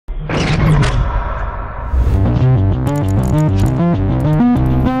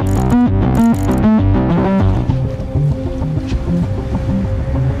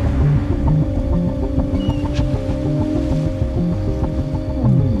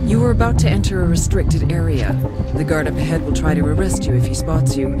You are about to enter a restricted area. The guard up ahead will try to arrest you if he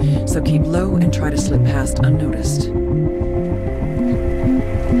spots you, so keep low and try to slip past unnoticed.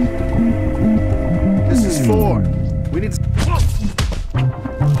 This is 4. We need...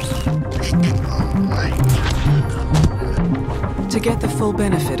 To get the full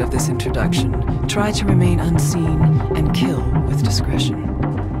benefit of this introduction, try to remain unseen and kill with discretion.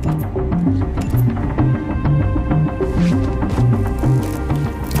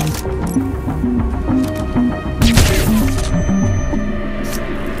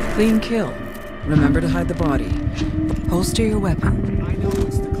 Clean kill. Remember to hide the body. Holster your weapon. I know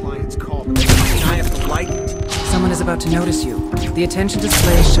it's the client's call, but I have to like it. Someone is about to notice you. The attention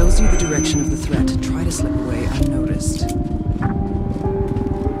display shows you the direction of the threat. Try to slip away unnoticed.